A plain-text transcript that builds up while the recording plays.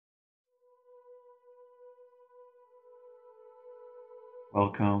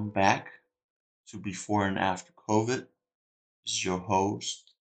Welcome back to Before and After COVID. This is your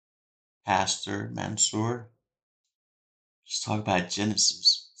host, Pastor Mansour. Let's talk about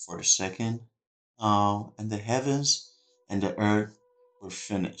Genesis for a second. And the heavens and the earth were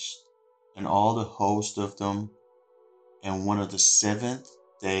finished, and all the host of them. And one of the seventh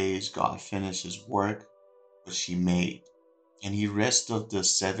days, God finished his work which he made. And he rested of the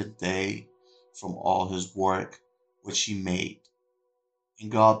seventh day from all his work which he made. And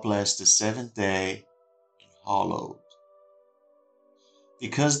God blessed the seventh day and hallowed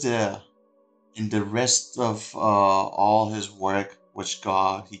because the in the rest of all his work which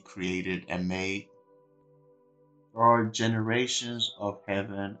God he created and made, there are generations of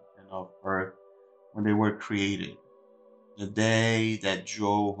heaven and of earth when they were created. The day that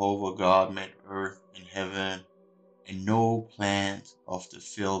Jehovah God made earth and heaven, and no plant of the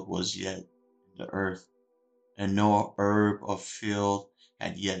field was yet in the earth, and no herb of field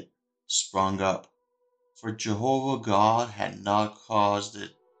had yet sprung up. For Jehovah God had not caused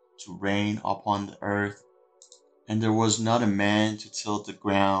it to rain upon the earth, and there was not a man to till the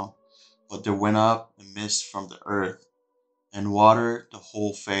ground, but there went up a mist from the earth, and watered the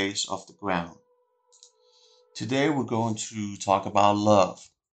whole face of the ground. Today we're going to talk about love.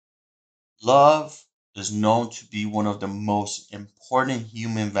 Love is known to be one of the most important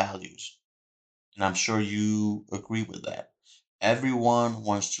human values, and I'm sure you agree with that. Everyone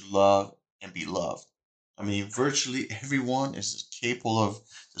wants to love and be loved. I mean, virtually everyone is capable of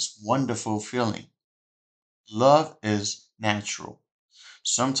this wonderful feeling. Love is natural.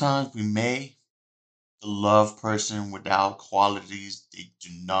 Sometimes we may love person without qualities they do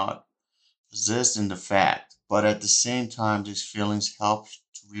not possess in the fact, but at the same time, these feelings help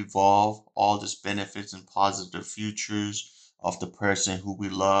to revolve all these benefits and positive futures of the person who we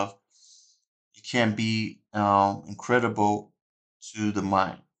love. It can be incredible to the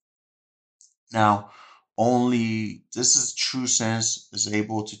mind. Now, only this is true sense is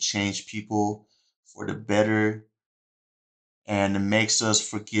able to change people for the better, and it makes us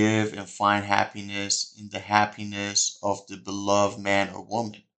forgive and find happiness in the happiness of the beloved man or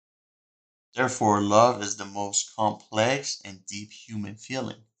woman. Therefore, love is the most complex and deep human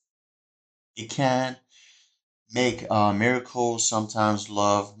feeling. It can make miracles. Sometimes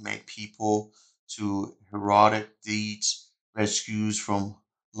love make people to heroic deeds, rescues from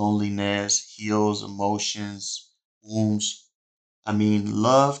loneliness, heals emotions, wounds. I mean,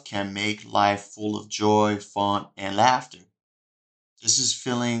 love can make life full of joy, fun, and laughter. This is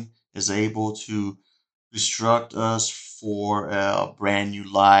feeling is able to instruct us for a brand new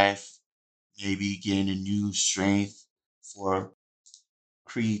life, maybe gain a new strength for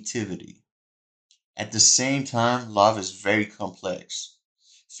creativity. At the same time, love is very complex.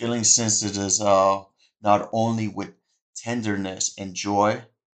 Feeling sensitive not only with tenderness and joy,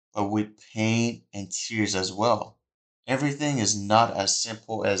 but with pain and tears as well. Everything is not as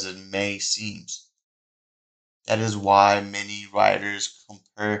simple as it may seem. That is why many writers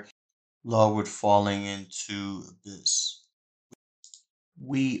compare love with falling into abyss.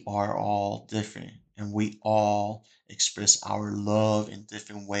 We are all different and we all express our love in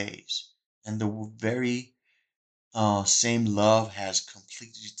different ways. And the very same love has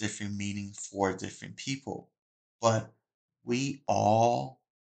completely different meaning for different people. But we all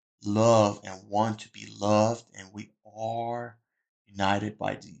love and want to be loved, and we are united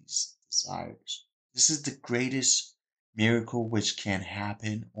by these desires. This is the greatest miracle which can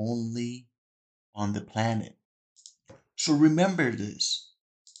happen only on the planet. So remember this: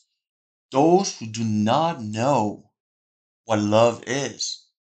 those who do not know what love is,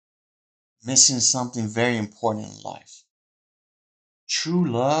 missing something very important in life. True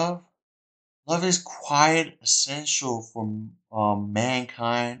love is quite essential for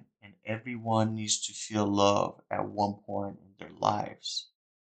mankind, and everyone needs to feel love at one point in their lives.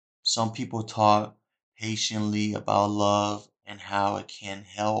 Some people talk patiently about love and how it can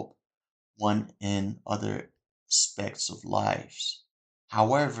help one in other aspects of lives.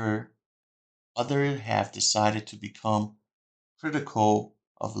 However, others have decided to become critical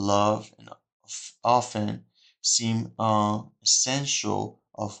of love and often seem essential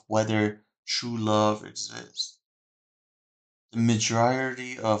of whether true love exists. The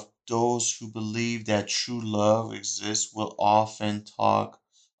majority of those who believe that true love exists will often talk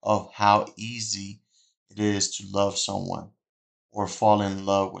of how easy it is to love someone or fall in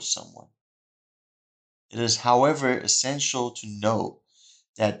love with someone. It is, however, essential to note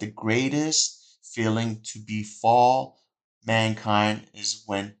that the greatest feeling to befall mankind is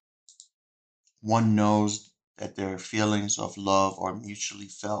when one knows that their feelings of love are mutually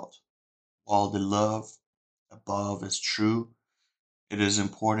felt. While the love above is true, It is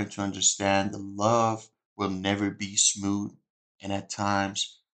important to understand that love will never be smooth, and at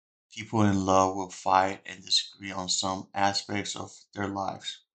times, people in love will fight and disagree on some aspects of their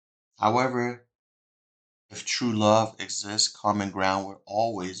lives. However, if true love exists, common ground will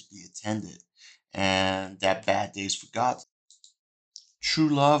always be attended, and that bad days forgotten. True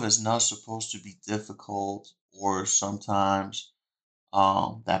love is not supposed to be difficult or sometimes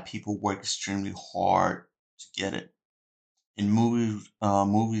that people work extremely hard to get it. In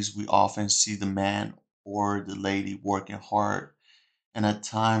movies, we often see the man or the lady working hard, and at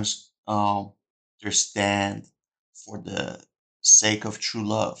times, they stand for the sake of true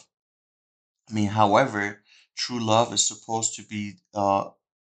love. I mean, however, true love is supposed to be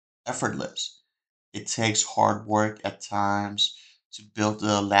effortless. It takes hard work at times to build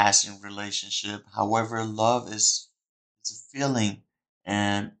a lasting relationship. However, love is it's a feeling,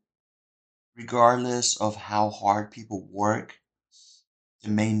 and regardless of how hard people work, they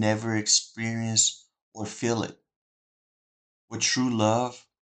may never experience or feel it. With true love,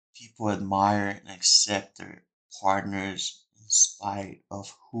 people admire and accept their partners in spite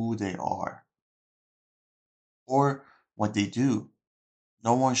of who they are or what they do.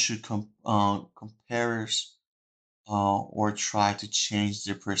 No one should compare or try to change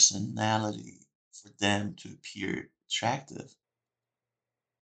their personality for them to appear attractive.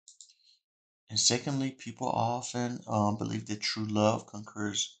 And secondly, people often believe that true love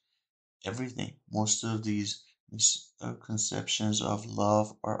conquers everything. Most of these misconceptions of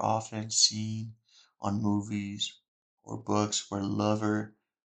love are often seen on movies or books where lover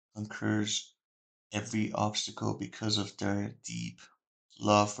conquers every obstacle because of their deep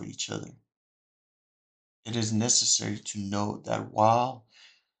love for each other. It is necessary to note that while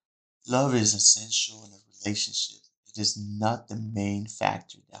love is essential in a relationship, it is not the main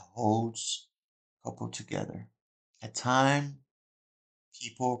factor that holds couple together. At times,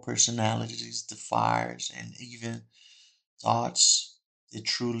 people, personalities, desires, and even thoughts they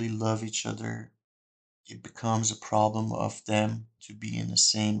truly love each other, it becomes a problem of them to be in the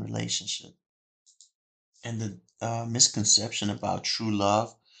same relationship. And the misconception about true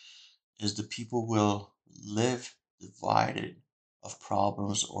love is the people will live divided of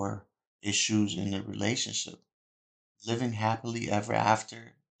problems or issues in the relationship. Living happily ever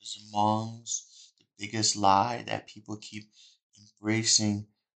after is amongst the biggest lie that people keep embracing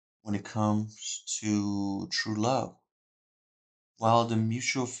when it comes to true love. While the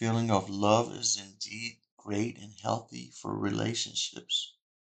mutual feeling of love is indeed great and healthy for relationships,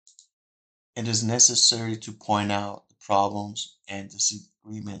 it is necessary to point out the problems and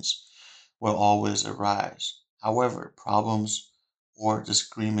disagreements will always arise. However, problems or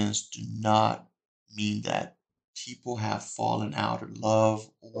disagreements do not mean that people have fallen out of love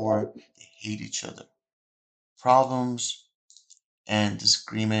or they hate each other. Problems and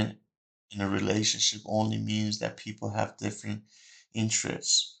disagreement in a relationship only means that people have different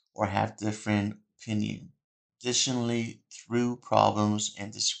interests or have different opinion. Additionally, through problems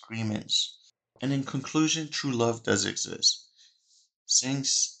and disagreements, and in conclusion, true love does exist.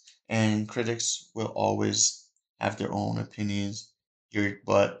 Since and critics will always have their own opinions here,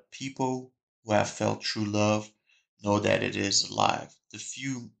 but people who have felt true love know that it is alive. The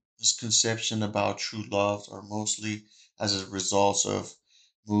few misconceptions about true love are mostly as a result of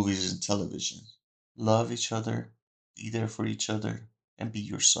movies and television. Love each other, be there for each other, and be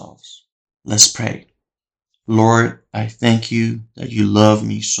yourselves. Let's pray. Lord, I thank you that you love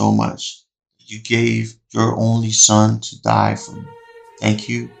me so much. You gave your only Son to die for me. Thank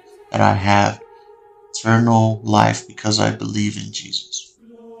you that I have eternal life because I believe in Jesus.